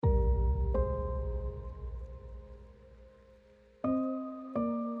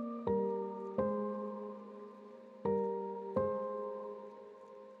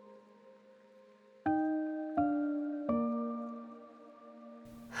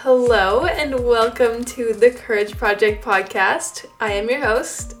Hello and welcome to the Courage Project podcast. I am your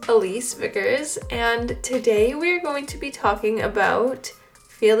host, Elise Vickers, and today we are going to be talking about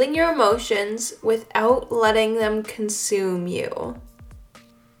feeling your emotions without letting them consume you.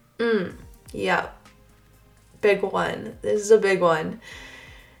 Yeah, big one. This is a big one.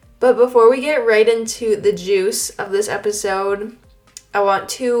 But before we get right into the juice of this episode, I want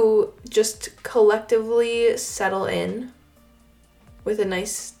to just collectively settle in with a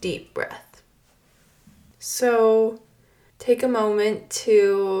nice deep breath. So take a moment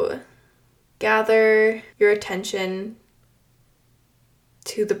to gather your attention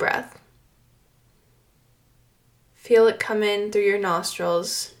to the breath. Feel it come in through your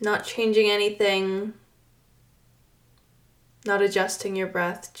nostrils, not changing anything, not adjusting your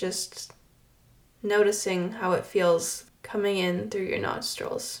breath, just noticing how it feels coming in through your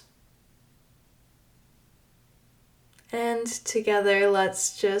nostrils. And together,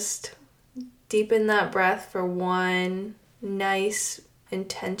 let's just deepen that breath for one nice,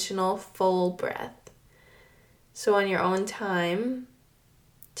 intentional, full breath. So on your own time,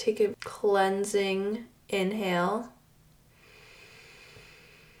 take a cleansing inhale.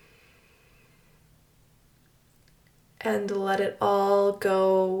 And let it all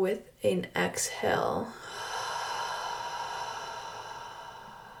go with an exhale.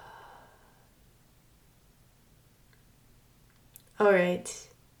 All right.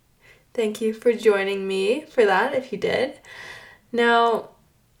 Thank you for joining me for that, if you did. Now,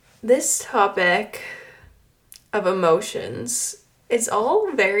 this topic of emotions, it's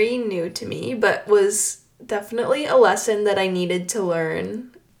all very new to me, but was definitely a lesson that I needed to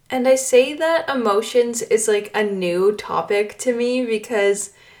learn. And I say that emotions is like a new topic to me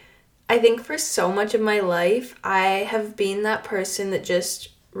because I think for so much of my life, I have been that person that just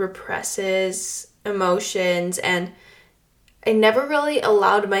represses emotions, and I never really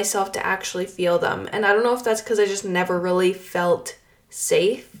allowed myself to actually feel them. And I don't know if that's because I just never really felt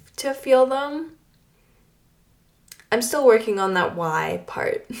safe to feel them. I'm still working on that why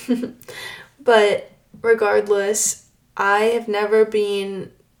part. But regardless, I have never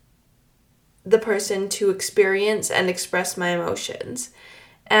been the person to experience and express my emotions.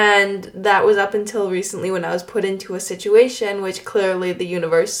 And that was up until recently when I was put into a situation which clearly the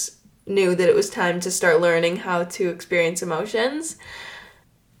universe knew that it was time to start learning how to experience emotions.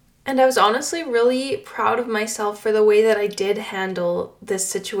 And I was honestly really proud of myself for the way that I did handle this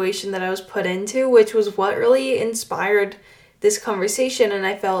situation that I was put into, which was what really inspired this conversation. And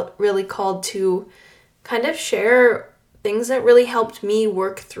I felt really called to kind of share things that really helped me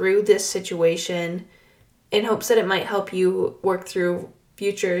work through this situation in hopes that it might help you work through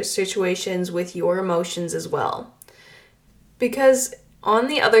future situations with your emotions as well. Because on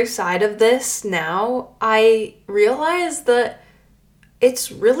the other side of this now, I realize that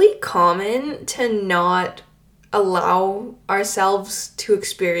it's really common to not allow ourselves to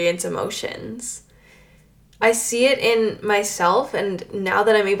experience emotions. I see it in myself, and now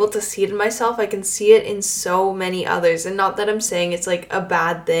that I'm able to see it in myself, I can see it in so many others. And not that I'm saying it's like a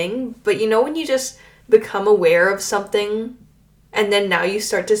bad thing, but you know when you just become aware of something and then now you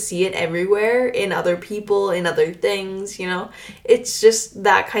start to see it everywhere in other people, in other things, you know? It's just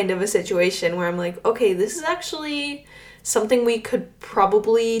that kind of a situation where I'm like, okay, this is actually something we could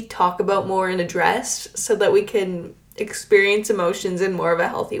probably talk about more and address so that we can experience emotions in more of a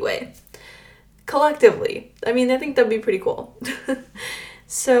healthy way. Collectively. I mean, I think that'd be pretty cool.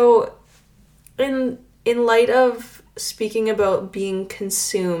 So, in light of speaking about being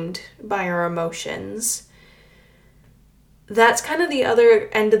consumed by our emotions, that's kind of the other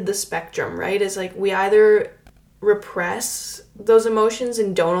end of the spectrum, right? Is like we either repress those emotions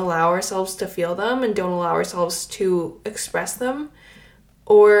and don't allow ourselves to feel them and don't allow ourselves to express them,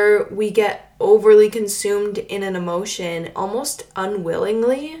 or we get overly consumed in an emotion almost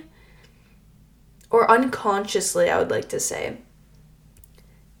unwillingly or unconsciously, I would like to say.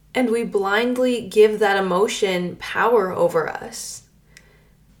 And we blindly give that emotion power over us.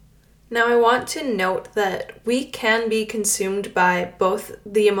 Now, I want to note that we can be consumed by both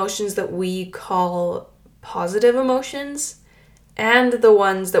the emotions that we call positive emotions and the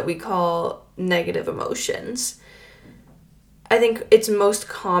ones that we call negative emotions. I think it's most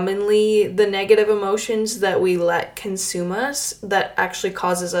commonly the negative emotions that we let consume us that actually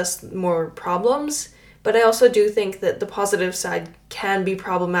causes us more problems. But I also do think that the positive side can be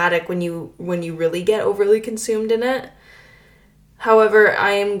problematic when you really get overly consumed in it. However,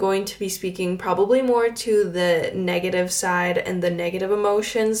 I am going to be speaking probably more to the negative side and the negative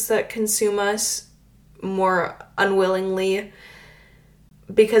emotions that consume us more unwillingly,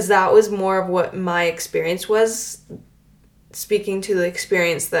 because that was more of what my experience was speaking to the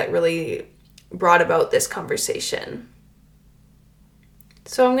experience that really brought about this conversation.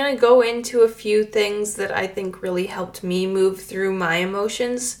 So I'm going to go into a few things that I think really helped me move through my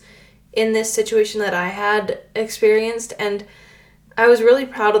emotions in this situation that I had experienced. And I was really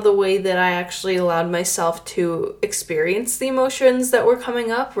proud of the way that I actually allowed myself to experience the emotions that were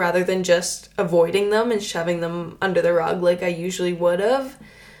coming up rather than just avoiding them and shoving them under the rug like I usually would have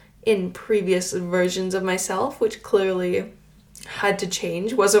in previous versions of myself, which clearly had to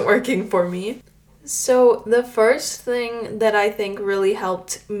change, wasn't working for me. So the first thing that I think really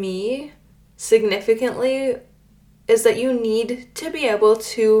helped me significantly is that you need to be able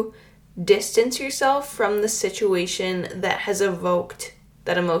to distance yourself from the situation that has evoked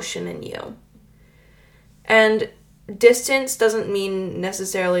that emotion in you. And distance doesn't mean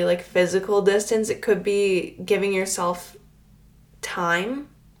necessarily like physical distance. It could be giving yourself time,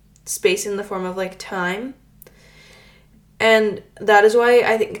 space in the form of like time. And that is why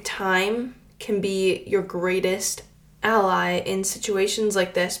I think time can be your greatest ally in situations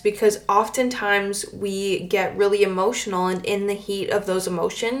like this, because oftentimes we get really emotional, and in the heat of those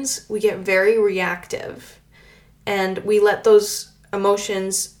emotions, we get very reactive and we let those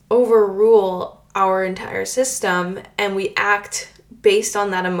emotions overrule our entire system and we act based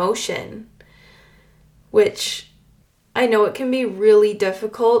on that emotion, which I know it can be really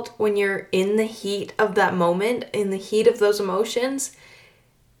difficult when you're in the heat of that moment, in the heat of those emotions.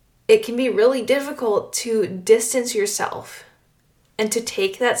 It can be really difficult to distance yourself and to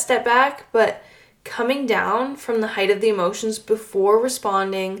take that step back, but coming down from the height of the emotions before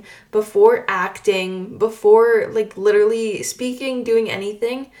responding, before acting, before like literally speaking, doing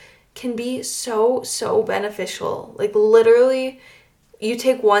anything can be so beneficial. Like literally, you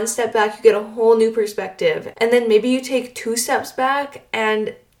take one step back, you get a whole new perspective, and then maybe you take 2 steps back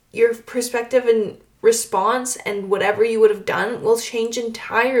and your perspective and response and whatever you would have done will change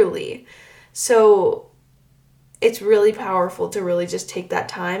entirely. So it's really powerful to really just take that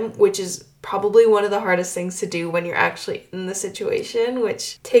time, which is probably one of the hardest things to do when you're actually in the situation,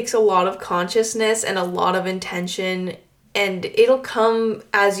 which takes a lot of consciousness and a lot of intention, and it'll come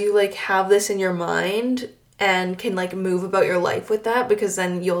as you like have this in your mind and can like move about your life with that, because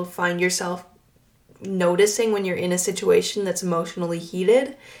then you'll find yourself noticing when you're in a situation that's emotionally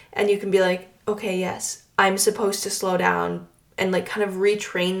heated, and you can be like, okay, yes, I'm supposed to slow down and like kind of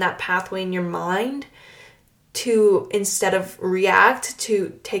retrain that pathway in your mind to, instead of react,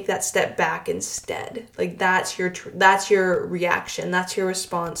 to take that step back instead. Like that's your reaction, that's your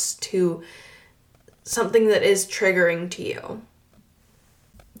response to something that is triggering to you.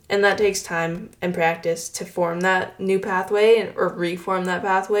 And that takes time and practice to form that new pathway or reform that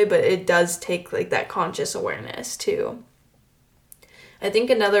pathway, but it does take like that conscious awareness too. I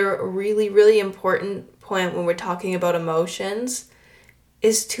think another really important point when we're talking about emotions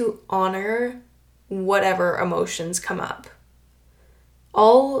is to honor whatever emotions come up.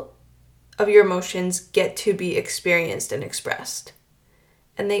 All of your emotions get to be experienced and expressed,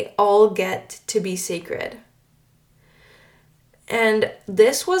 and they all get to be sacred. And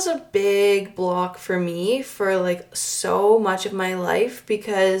this was a big block for me for like so much of my life,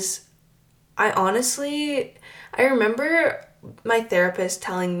 because I remember my therapist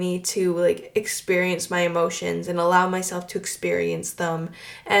telling me to like experience my emotions and allow myself to experience them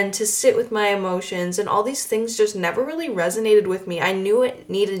and to sit with my emotions, and all these things just never really resonated with me. I knew it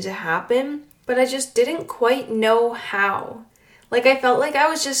needed to happen, but I just didn't quite know how. Like I felt like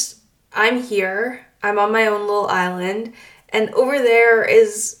I'm here, I'm on my own little island, and over there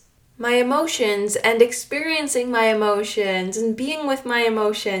is my emotions and experiencing my emotions and being with my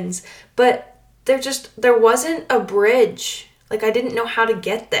emotions, but there wasn't a bridge. Like I didn't know how to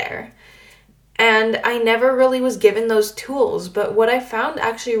get there. And I never really was given those tools. But what I found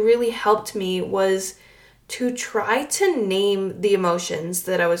actually really helped me was to try to name the emotions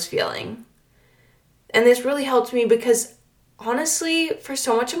that I was feeling. And this really helped me because honestly, for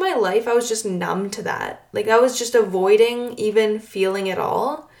so much of my life, I was just numb to that. Like I was just avoiding even feeling it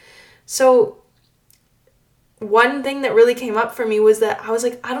all. So one thing that really came up for me was that I was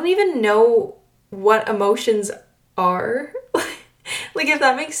like, I don't even know what emotions are. Like if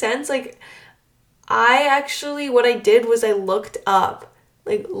that makes sense. Like what I did was I looked up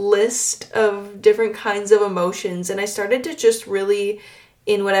like list of different kinds of emotions, and I started to just really,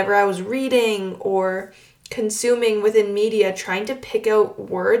 in whatever I was reading or consuming within media, trying to pick out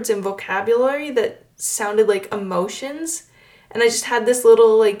words and vocabulary that sounded like emotions. And I just had this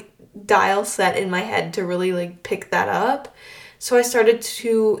little like dial set in my head to really like pick that up. So I started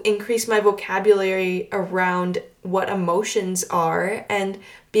to increase my vocabulary around what emotions are, and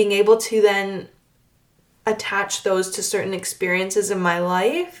being able to then attach those to certain experiences in my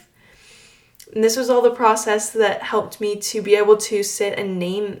life. And this was all the process that helped me to be able to sit and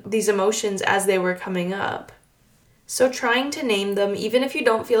name these emotions as they were coming up. So trying to name them, even if you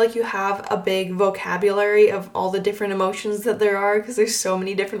don't feel like you have a big vocabulary of all the different emotions that there are, because there's so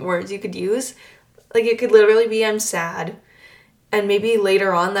many different words you could use. Like it could literally be I'm sad, and maybe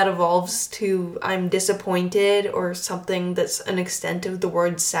later on that evolves to I'm disappointed or something that's an extent of the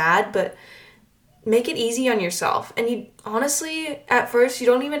word sad, but make it easy on yourself. And you honestly, at first, you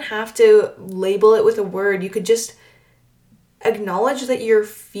don't even have to label it with a word. You could just acknowledge that you're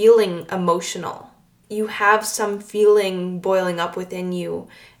feeling emotional. You have some feeling boiling up within you.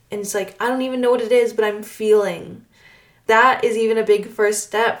 And it's like, I don't even know what it is, but I'm feeling. That is even a big first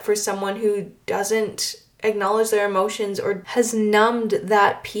step for someone who doesn't acknowledge their emotions or has numbed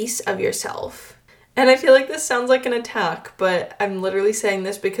that piece of yourself. And I feel like this sounds like an attack, but I'm literally saying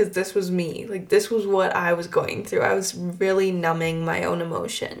this because this was me. Like, this was what I was going through. I was really numbing my own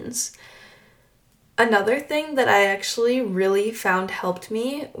emotions. Another thing that I actually really found helped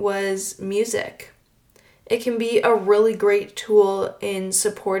me was music. It can be a really great tool in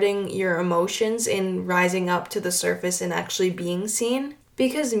supporting your emotions, in rising up to the surface and actually being seen.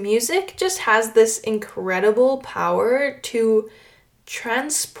 Because music just has this incredible power to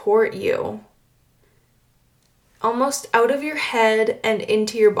transport you almost out of your head and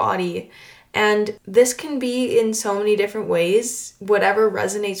into your body. And this can be in so many different ways, whatever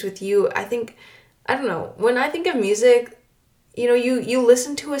resonates with you. I don't know, when I think of music, you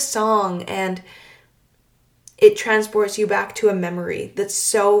listen to a song and it transports you back to a memory that's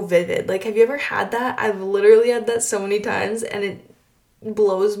so vivid. Like, have you ever had that? I've literally had that so many times, and it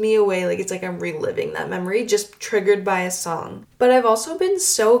blows me away. Like, it's like I'm reliving that memory just triggered by a song. But I've also been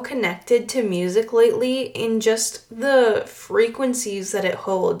so connected to music lately in just the frequencies that it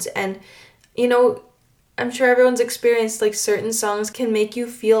holds. And, I'm sure everyone's experienced, like, certain songs can make you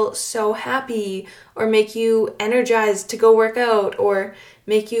feel so happy or make you energized to go work out or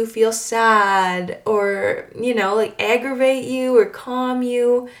make you feel sad or, like aggravate you or calm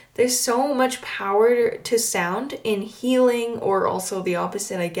you. There's so much power to sound in healing, or also the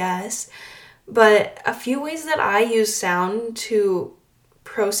opposite, I guess. But a few ways that I use sound to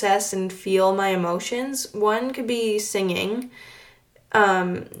process and feel my emotions. One could be singing.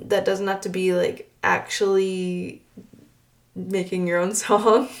 That doesn't have to be like actually making your own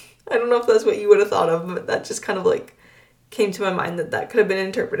song. I don't know if that's what you would have thought of, but that just kind of like came to my mind that could have been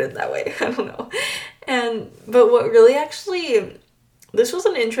interpreted that way. I don't know. But what really actually, this was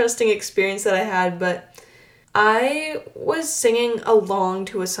an interesting experience that I had, but I was singing along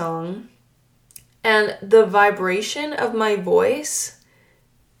to a song, and the vibration of my voice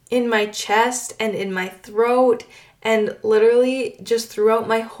in my chest and in my throat and literally just throughout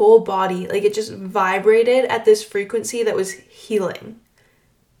my whole body, like it just vibrated at this frequency that was healing.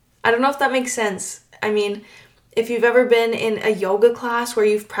 I don't know if that makes sense. I mean, if you've ever been in a yoga class where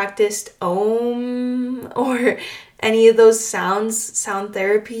you've practiced Om or any of those sound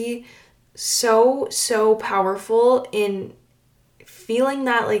therapy, so powerful in feeling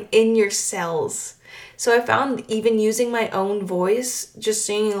that like in your cells. So I found even using my own voice, just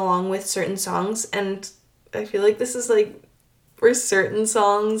singing along with certain songs, and I feel like this is like for certain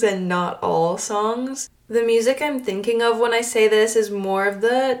songs and not all songs. The music I'm thinking of when I say this is more of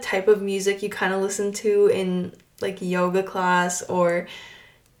the type of music you kind of listen to in like yoga class, or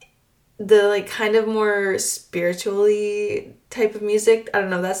the like kind of more spiritually type of music. I don't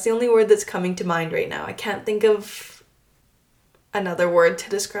know, that's the only word that's coming to mind right now. I can't think of another word to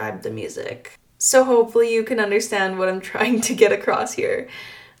describe the music. So hopefully you can understand what I'm trying to get across here.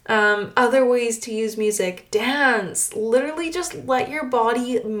 Other ways to use music: dance. Literally just let your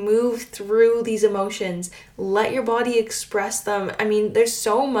body move through these emotions. Let your body express them. I mean, there's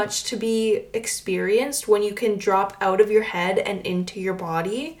so much to be experienced when you can drop out of your head and into your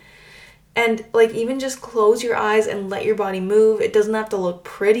body. And like even just close your eyes and let your body move. It doesn't have to look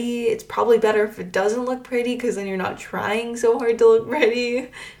pretty. It's probably better if it doesn't look pretty, because then you're not trying so hard to look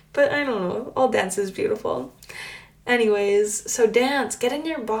pretty. But I don't know, all dance is beautiful. Anyways, so dance, get in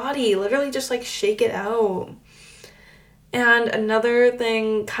your body, literally just like shake it out. And another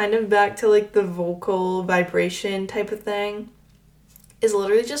thing, kind of back to like the vocal vibration type of thing, is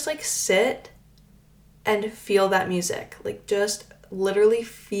literally just like sit and feel that music. Like just literally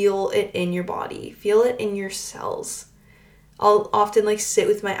feel it in your body, feel it in your cells. I'll often like sit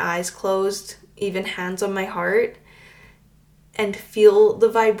with my eyes closed, even hands on my heart, and feel the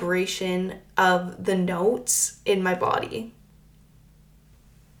vibration of the notes in my body.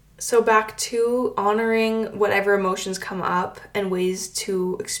 So back to honoring whatever emotions come up and ways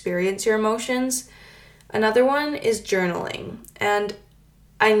to experience your emotions. Another one is journaling. And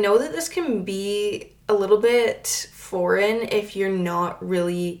I know that this can be a little bit foreign if you're not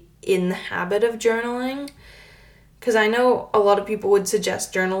really in the habit of journaling. Because I know a lot of people would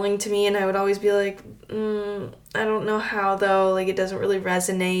suggest journaling to me and I would always be like, I don't know how though, like it doesn't really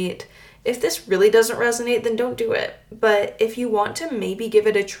resonate. If this really doesn't resonate, then don't do it. But if you want to maybe give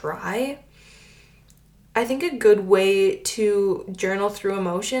it a try, I think a good way to journal through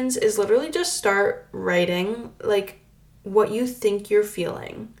emotions is literally just start writing like what you think you're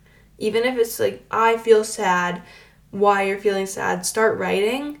feeling. Even if it's like, I feel sad, why you're feeling sad, start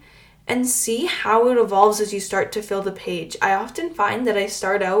writing and see how it evolves as you start to fill the page. I often find that I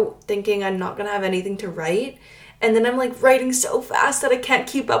start out thinking I'm not going to have anything to write, and then I'm like writing so fast that I can't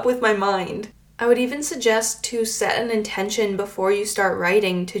keep up with my mind. I would even suggest to set an intention before you start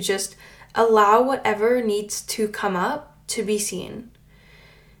writing to just allow whatever needs to come up to be seen.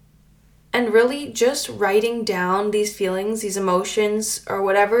 And really just writing down these feelings, these emotions, or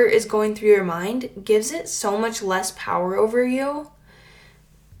whatever is going through your mind gives it so much less power over you.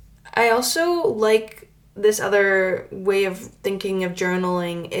 I also like this other way of thinking of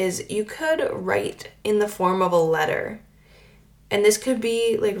journaling is you could write in the form of a letter. And this could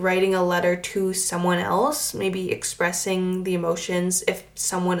be like writing a letter to someone else, maybe expressing the emotions if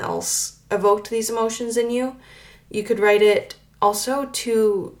someone else evoked these emotions in you. You could write it also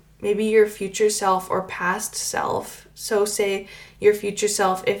to maybe your future self or past self. So say your future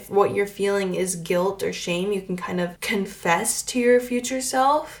self, if what you're feeling is guilt or shame, you can kind of confess to your future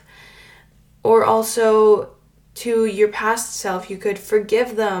self. Or also to your past self, you could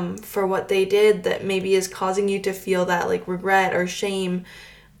forgive them for what they did that maybe is causing you to feel that like regret or shame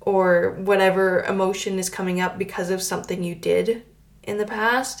or whatever emotion is coming up because of something you did in the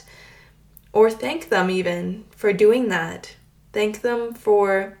past. Or thank them even for doing that. Thank them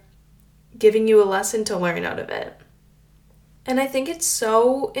for giving you a lesson to learn out of it. And I think it's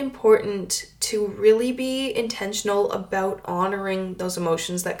so important to really be intentional about honoring those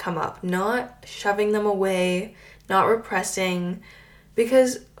emotions that come up, not shoving them away, not repressing,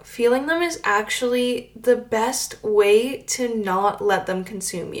 because feeling them is actually the best way to not let them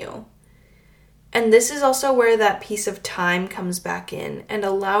consume you. And this is also where that piece of time comes back in, and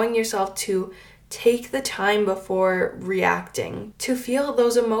allowing yourself to take the time before reacting to feel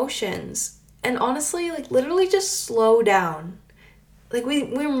those emotions. And honestly, like literally just slow down. Like we're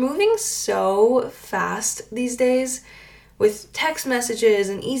moving so fast these days with text messages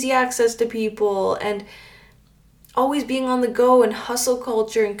and easy access to people and always being on the go and hustle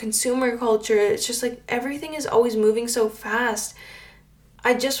culture and consumer culture. It's just like everything is always moving so fast.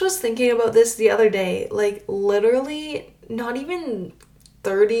 I just was thinking about this the other day, like literally not even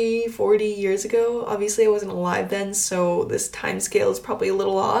 30, 40 years ago. Obviously I wasn't alive then, so this time scale is probably a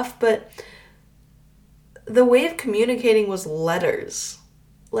little off, but the way of communicating was letters.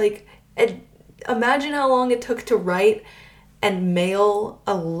 Like, imagine how long it took to write and mail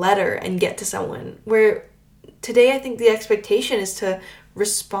a letter and get to someone. Where today I think the expectation is to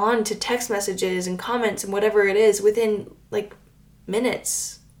respond to text messages and comments and whatever it is within like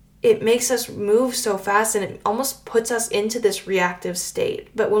minutes. It makes us move so fast and it almost puts us into this reactive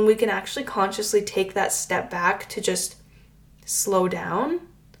state. But when we can actually consciously take that step back to just slow down,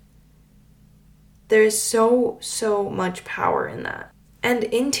 there is so much power in that. And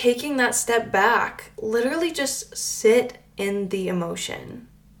in taking that step back, literally just sit in the emotion.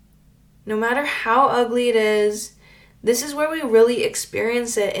 No matter how ugly it is, this is where we really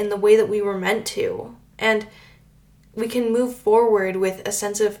experience it in the way that we were meant to. And we can move forward with a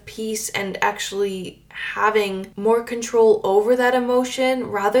sense of peace and actually having more control over that emotion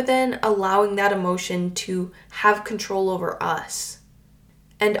rather than allowing that emotion to have control over us.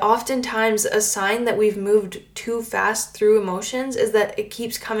 And oftentimes a sign that we've moved too fast through emotions is that it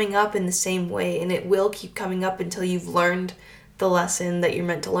keeps coming up in the same way, and it will keep coming up until you've learned the lesson that you're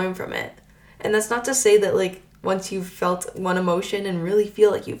meant to learn from it. And that's not to say that like once you've felt one emotion and really feel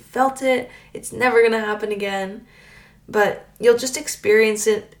like you've felt it, it's never gonna happen again. But you'll just experience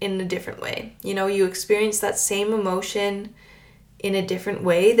it in a different way. You know, you experience that same emotion in a different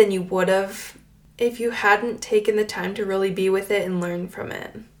way than you would have if you hadn't taken the time to really be with it and learn from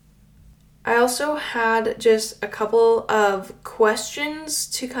it. I also had just a couple of questions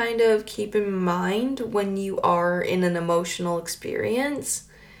to kind of keep in mind when you are in an emotional experience,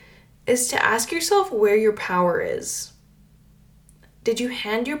 is to ask yourself where your power is. Did you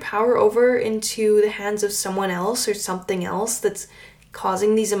hand your power over into the hands of someone else or something else that's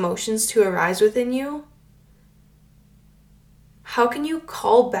causing these emotions to arise within you? How can you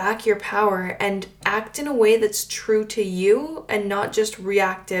call back your power and act in a way that's true to you and not just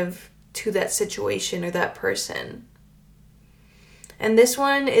reactive to that situation or that person. And this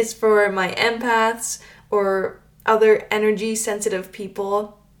one is for my empaths or other energy sensitive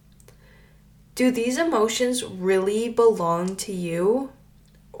people. Do these emotions really belong to you?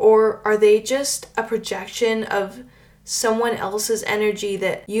 Or are they just a projection of someone else's energy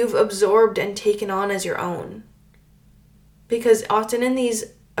that you've absorbed and taken on as your own? Because often in these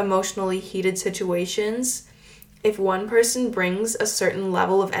emotionally heated situations, if one person brings a certain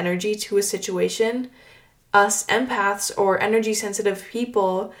level of energy to a situation, us empaths or energy sensitive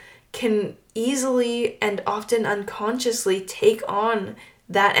people can easily and often unconsciously take on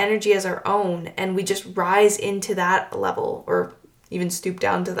that energy as our own, and we just rise into that level or even stoop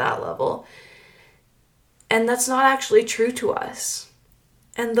down to that level. And that's not actually true to us.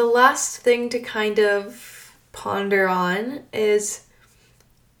 And the last thing to kind of ponder on is,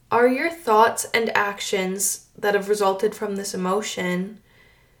 are your thoughts and actions that have resulted from this emotion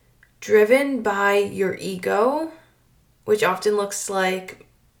driven by your ego, which often looks like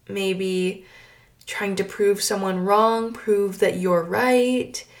maybe trying to prove someone wrong, prove that you're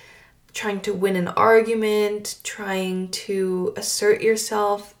right, trying to win an argument, trying to assert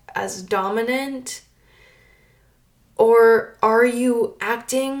yourself as dominant? Or are you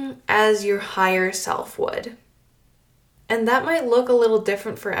acting as your higher self would? And that might look a little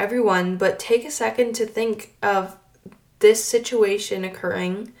different for everyone, but take a second to think of this situation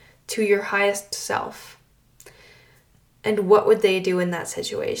occurring to your highest self. And what would they do in that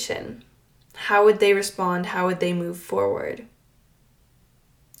situation? How would they respond? How would they move forward?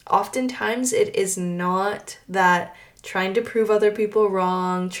 Oftentimes it is not that trying to prove other people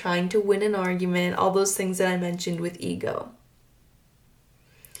wrong, trying to win an argument, all those things that I mentioned with ego.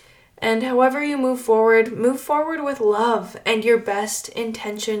 And however you move forward with love and your best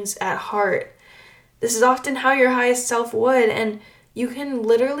intentions at heart. This is often how your highest self would, and you can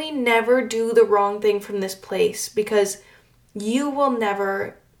literally never do the wrong thing from this place because you will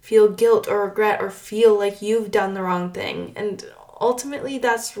never feel guilt or regret or feel like you've done the wrong thing. And ultimately,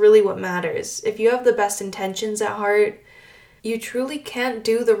 that's really what matters. If you have the best intentions at heart, you truly can't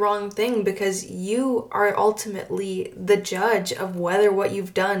do the wrong thing because you are ultimately the judge of whether what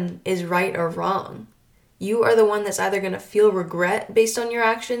you've done is right or wrong. You are the one that's either going to feel regret based on your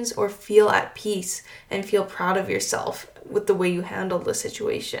actions or feel at peace and feel proud of yourself with the way you handled the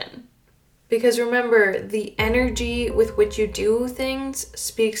situation. Because remember, the energy with which you do things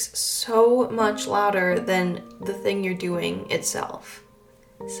speaks so much louder than the thing you're doing itself.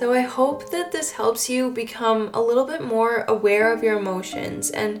 So I hope that this helps you become a little bit more aware of your emotions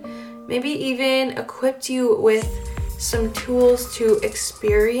and maybe even equipped you with some tools to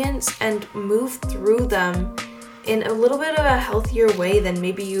experience and move through them in a little bit of a healthier way than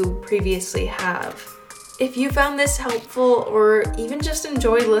maybe you previously have. If you found this helpful or even just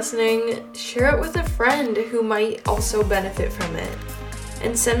enjoyed listening, share it with a friend who might also benefit from it.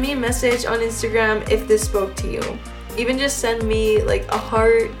 And send me a message on Instagram if this spoke to you. Even just send me like a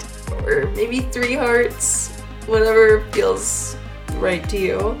heart or maybe 3 hearts, whatever feels right to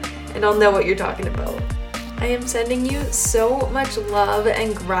you, and I'll know what you're talking about. I am sending you so much love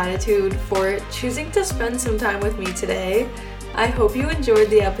and gratitude for choosing to spend some time with me today. I hope you enjoyed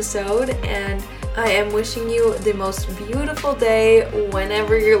the episode, and I am wishing you the most beautiful day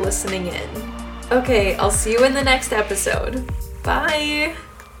whenever you're listening in. Okay, I'll see you in the next episode. Bye!